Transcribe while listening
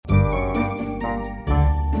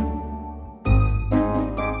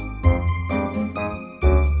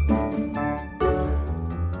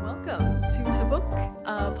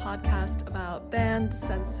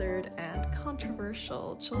uncensored and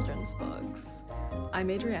controversial children's books. I'm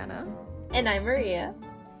Adriana. And I'm Maria.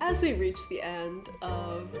 As we reach the end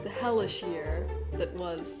of the hellish year that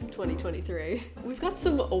was 2023, we've got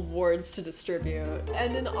some awards to distribute.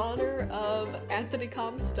 And in honor of Anthony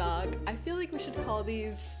Comstock, I feel like we should call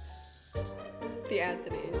these the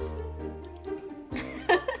Anthonys.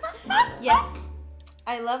 Yes.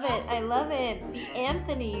 I love it. The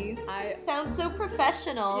Anthonys. Sounds so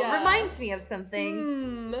professional. Yeah. Reminds me of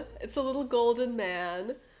something. It's a little golden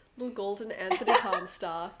man. Little golden Anthony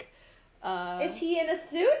Comstock. Is he in a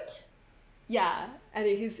suit? Yeah. And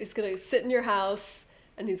he's gonna sit in your house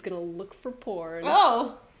and he's gonna look for porn.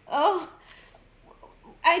 Oh.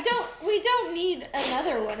 We don't need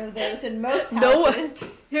another one of those in most houses.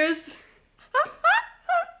 Here's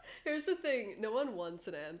the thing. No one wants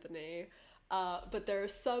an Anthony. But there are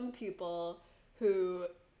some people who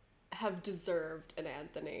have deserved an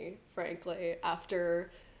Anthony, frankly,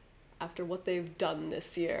 after what they've done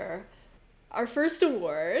this year. Our first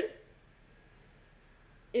award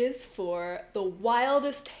is for the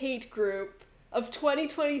wildest hate group of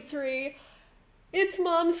 2023. It's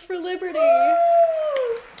Moms for Liberty.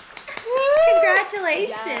 Woo!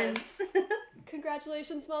 Congratulations. Yes.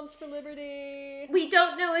 Congratulations, Moms for Liberty. We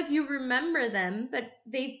don't know if you remember them, but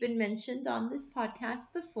they've been mentioned on this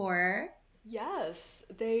podcast before. Yes,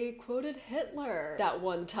 they quoted Hitler that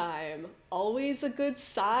one time. Always a good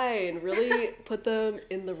sign. Really put them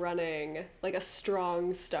in the running, like a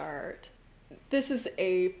strong start. This is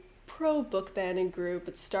a pro-book banning group.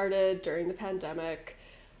 It started during the pandemic.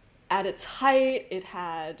 At its height, it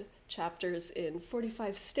had chapters in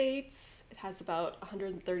 45 states. It has about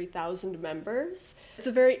 130,000 members. It's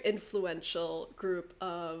a very influential group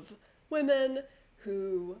of women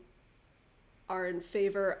who are in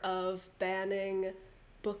favor of banning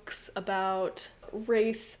books about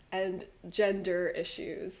race and gender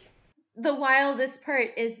issues. The wildest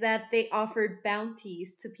part is that they offered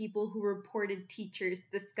bounties to people who reported teachers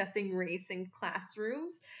discussing race in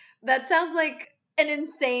classrooms. That sounds like an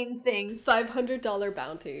insane thing. $500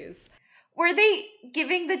 bounties. Were they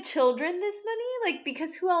giving the children this money? Like,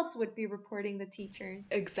 because who else would be reporting the teachers?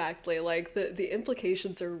 Exactly. Like, the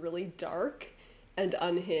implications are really dark and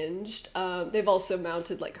unhinged. They've also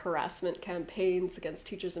mounted, like, harassment campaigns against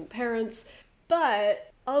teachers and parents.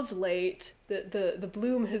 But of late, the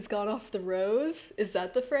bloom has gone off the rose. Is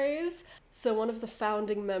that the phrase? So one of the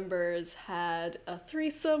founding members had a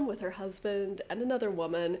threesome with her husband and another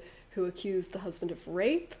woman who accused the husband of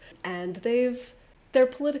rape, and their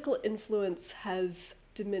political influence has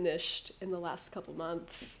diminished in the last couple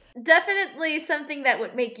months. Definitely something that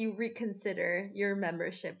would make you reconsider your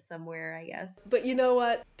membership somewhere, I guess. But you know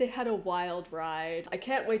what? They had a wild ride. I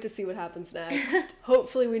can't wait to see what happens next.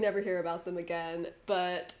 Hopefully we never hear about them again,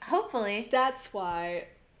 but hopefully. That's why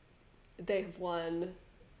they have won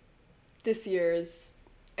this year's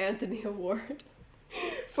Anthony Award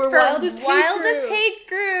for Wildest Hate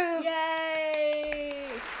Group. Yay!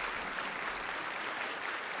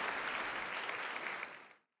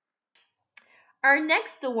 Our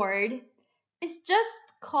next award is just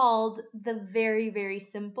called the very, very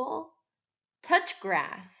simple Touch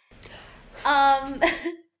Grass.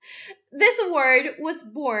 This award was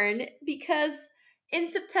born because in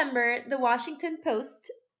September, the Washington Post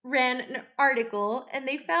ran an article and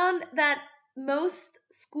they found that most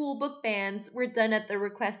school book bans were done at the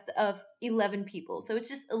request of 11 people. So it's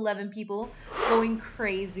just 11 people going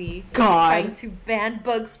crazy trying to ban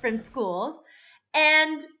books from schools.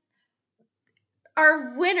 And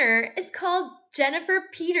our winner is called Jennifer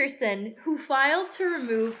Peterson, who filed to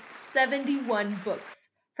remove 71 books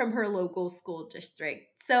from her local school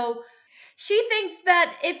district. So she thinks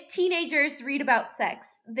that if teenagers read about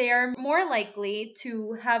sex, they are more likely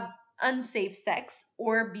to have unsafe sex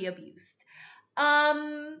or be abused.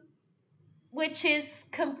 Which is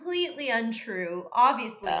completely untrue,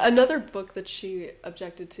 obviously. Another book that she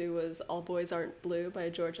objected to was All Boys Aren't Blue by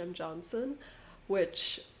George M. Johnson,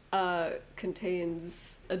 which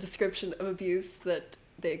contains a description of abuse that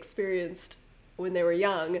they experienced when they were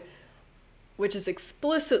young, which is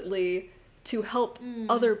explicitly to help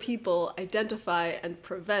other people identify and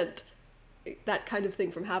prevent that kind of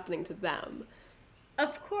thing from happening to them.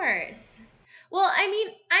 Of course. Well, I mean,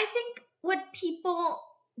 I think what people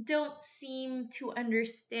don't seem to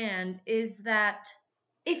understand is that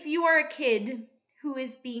if you are a kid who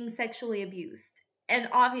is being sexually abused, and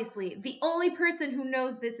obviously the only person who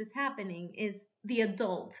knows this is happening is the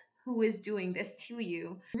adult who is doing this to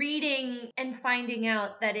you, reading and finding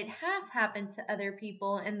out that it has happened to other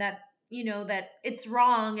people and that, you know, that it's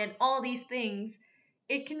wrong and all these things,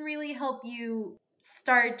 it can really help you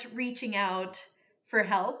start reaching out for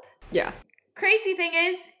help. Yeah. Crazy thing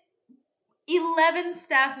is, 11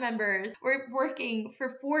 staff members were working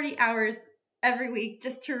for 40 hours every week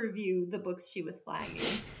just to review the books she was flagging.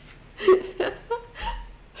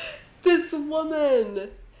 This woman.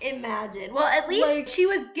 Imagine. Well, at least she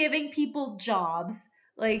was giving people jobs.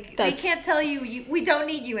 Like, they can't tell you, we don't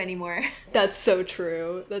need you anymore. That's so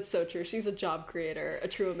true. That's so true. She's a job creator, a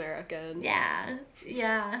true American.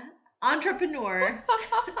 Yeah. Entrepreneur.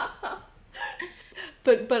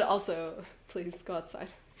 But also, please go outside.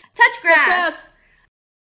 Touch grass.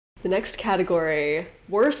 The next category,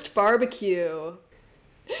 worst barbecue.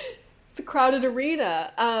 It's a crowded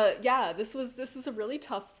arena. This is a really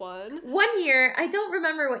tough one. One year, I don't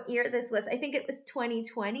remember what year this was. I think it was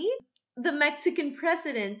 2020. The Mexican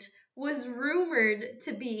president was rumored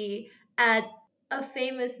to be at a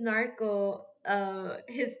famous narco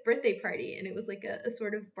his birthday party, and it was like a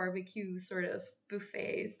sort of barbecue sort of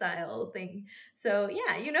buffet style thing. So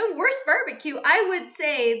yeah, worst barbecue, I would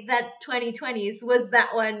say that 2020's was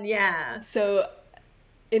that one. So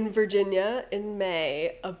in Virginia in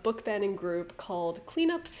May, a book banning group called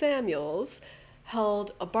Clean Up Samuels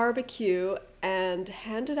held a barbecue and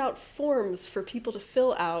handed out forms for people to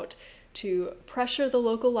fill out to pressure the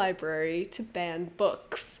local library to ban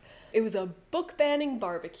books. It was a book banning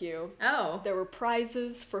barbecue. Oh. There were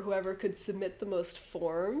prizes for whoever could submit the most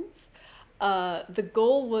forms. The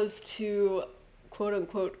goal was to, quote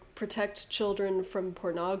unquote, protect children from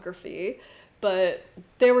pornography, but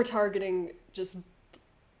they were targeting just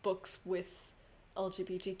books with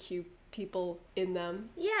LGBTQ people in them.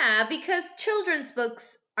 Yeah, because children's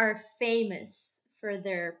books are famous for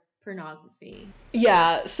their pornography.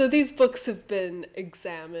 Yeah, so these books have been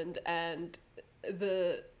examined, and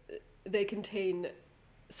they contain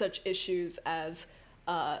such issues as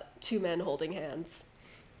two men holding hands.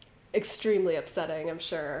 Extremely upsetting, I'm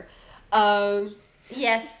sure.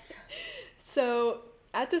 Yes. So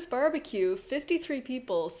at this barbecue, 53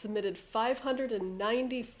 people submitted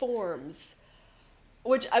 590 forms,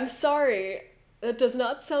 which, I'm sorry, that does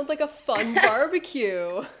not sound like a fun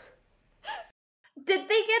barbecue. Did they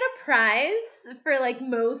get a prize for, like,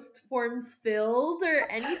 most forms filled or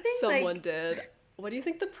anything? Someone did. What do you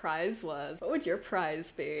think the prize was? What would your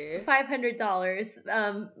prize be?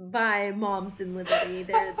 $500 by Moms in Liberty.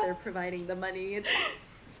 They're providing the money. It's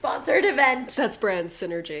a sponsored event. That's brand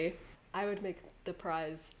synergy. I would make the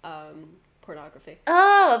prize pornography.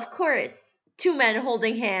 Oh, of course. Two men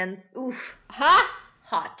holding hands. Oof. Ha!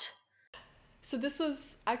 Hot. So this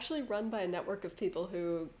was actually run by a network of people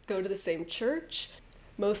who go to the same church.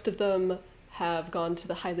 Most of them have gone to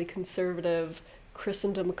the highly conservative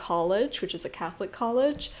Christendom College, which is a Catholic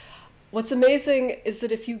college. What's amazing is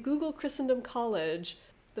that if you Google Christendom College,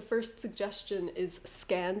 the first suggestion is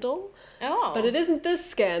scandal. Oh. But it isn't this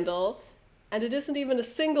scandal, and it isn't even a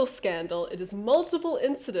single scandal. It is multiple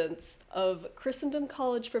incidents of Christendom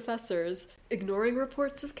College professors ignoring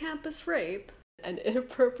reports of campus rape and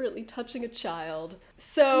inappropriately touching a child.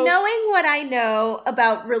 So, knowing what I know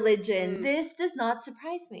about religion, this does not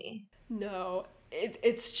surprise me. No,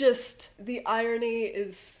 it's just, the irony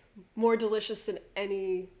is more delicious than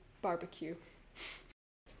any barbecue.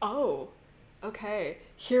 Oh, okay.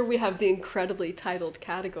 Here we have the incredibly titled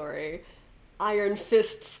category, Iron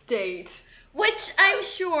Fist State. Which I'm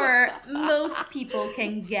sure most people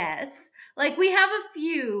can guess. Like, we have a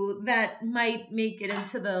few that might make it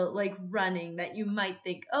into the, like, running that you might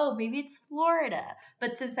think, oh, maybe it's Florida.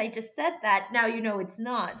 But since I just said that, now you know it's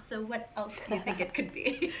not. So what else do you think it could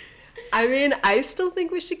be? I mean, I still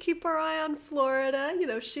think we should keep our eye on Florida. You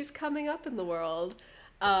know, she's coming up in the world.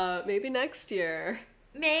 Maybe next year.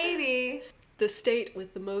 Maybe. The state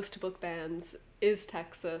with the most book bans is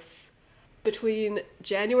Texas. Between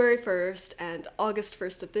January 1st and August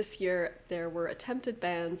 1st of this year, there were attempted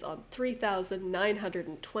bans on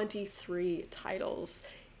 3,923 titles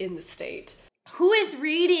in the state. Who is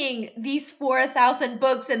reading these 4,000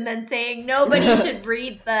 books and then saying nobody should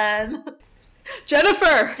read them?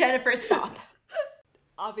 Jennifer, stop.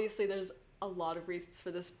 Obviously, there's a lot of reasons for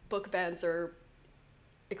this. Book bans are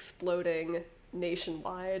exploding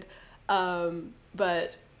nationwide,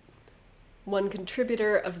 but one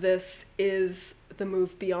contributor of this is the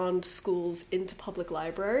move beyond schools into public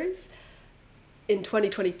libraries. In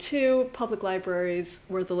 2022, public libraries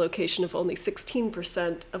were the location of only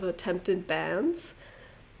 16% of attempted bans,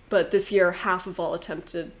 but this year, half of all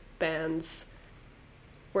attempted bans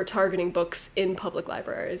were targeting books in public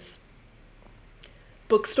libraries.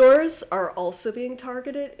 Bookstores are also being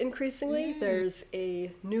targeted increasingly. There's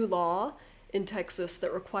a new law in Texas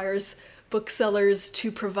that requires booksellers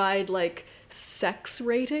to provide, like, sex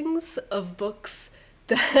ratings of books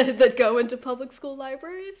that go into public school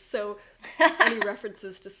libraries. So any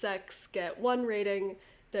references to sex get 1 rating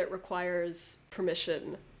that requires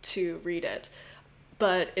permission to read it.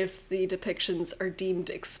 But if the depictions are deemed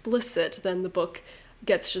explicit, then the book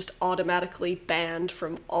gets just automatically banned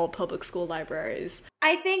from all public school libraries.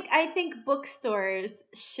 I think bookstores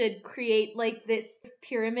should create like this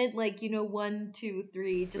pyramid, like, 1, 2,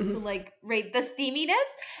 3, just to like rate the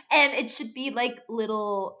steaminess, and it should be like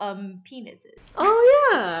little penises. Oh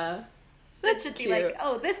yeah. That should be like,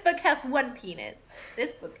 oh, this book has 1 penis.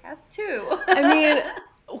 This book has 2. I mean,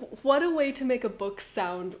 what a way to make a book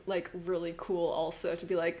sound like really cool also, to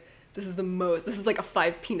be like, this is like a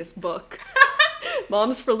 5 penis book.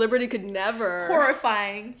 Moms for Liberty could never.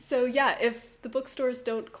 Horrifying. So yeah, if the bookstores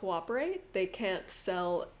don't cooperate, they can't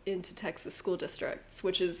sell into Texas school districts,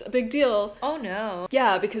 which is a big deal. Oh no.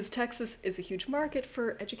 Yeah, because Texas is a huge market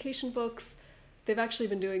for education books. They've actually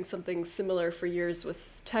been doing something similar for years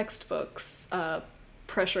with textbooks,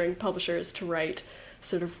 pressuring publishers to write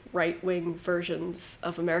sort of right-wing versions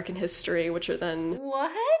of American history, which are then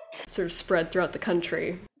sort of spread throughout the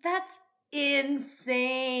country. That's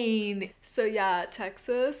insane. So yeah,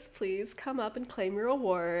 Texas, please come up and claim your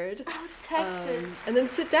award. Oh, Texas. And then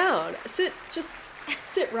sit down. Just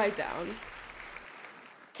sit right down.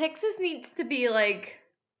 Texas needs to be like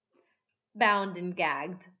bound and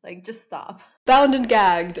gagged. Like, just stop. Bound and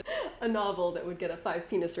Gagged, a novel that would get a 5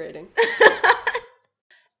 penis rating.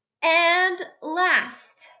 And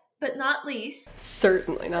last but not least,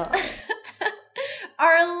 Certainly not.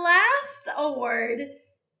 our last award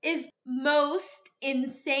is Most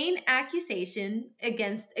Insane Accusation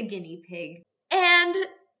Against a Guinea Pig. And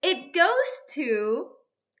it goes to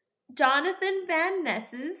Jonathan Van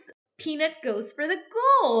Ness's Peanut Goes for the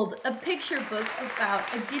Gold, a picture book about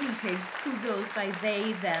a guinea pig who goes by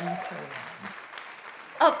they, them pronouns.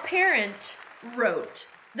 A parent wrote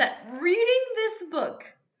that reading this book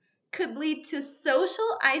could lead to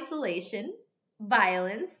social isolation,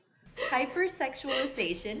 violence,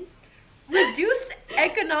 hypersexualization, reduced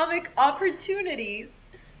economic opportunities,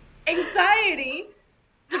 anxiety,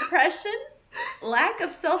 depression, lack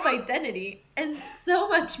of self-identity, and so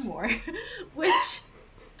much more. Which,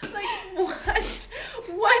 like, what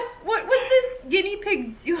was this guinea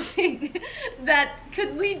pig doing that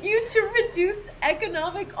could lead you to reduced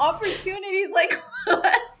economic opportunities? Like,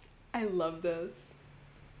 what? I love this.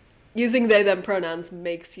 Using they, them pronouns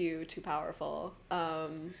makes you too powerful.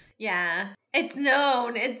 Yeah, it's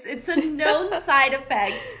known. It's a known side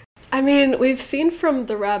effect. I mean, we've seen from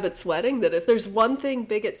The Rabbit's Wedding that if there's one thing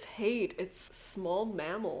bigots hate, it's small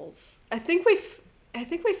mammals. I think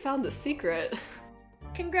we found the secret.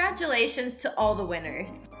 Congratulations to all the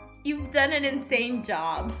winners. You've done an insane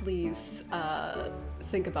job. Please,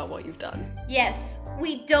 think about what you've done. Yes,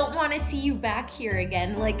 we don't want to see you back here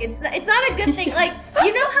again. Like, it's not a good thing. Like,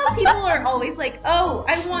 you know how people are always like, oh,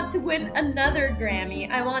 I want to win another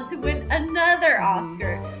Grammy. I want to win another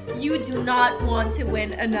Oscar. You do not want to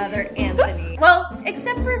win another Anthony. Well,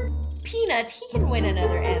 except for Peanut, he can win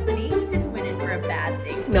another Anthony. He didn't win it for a bad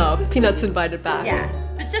thing. No, Peanut's invited back. Yeah,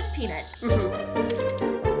 but just Peanut.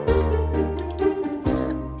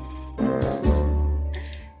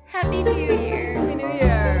 Happy New Year.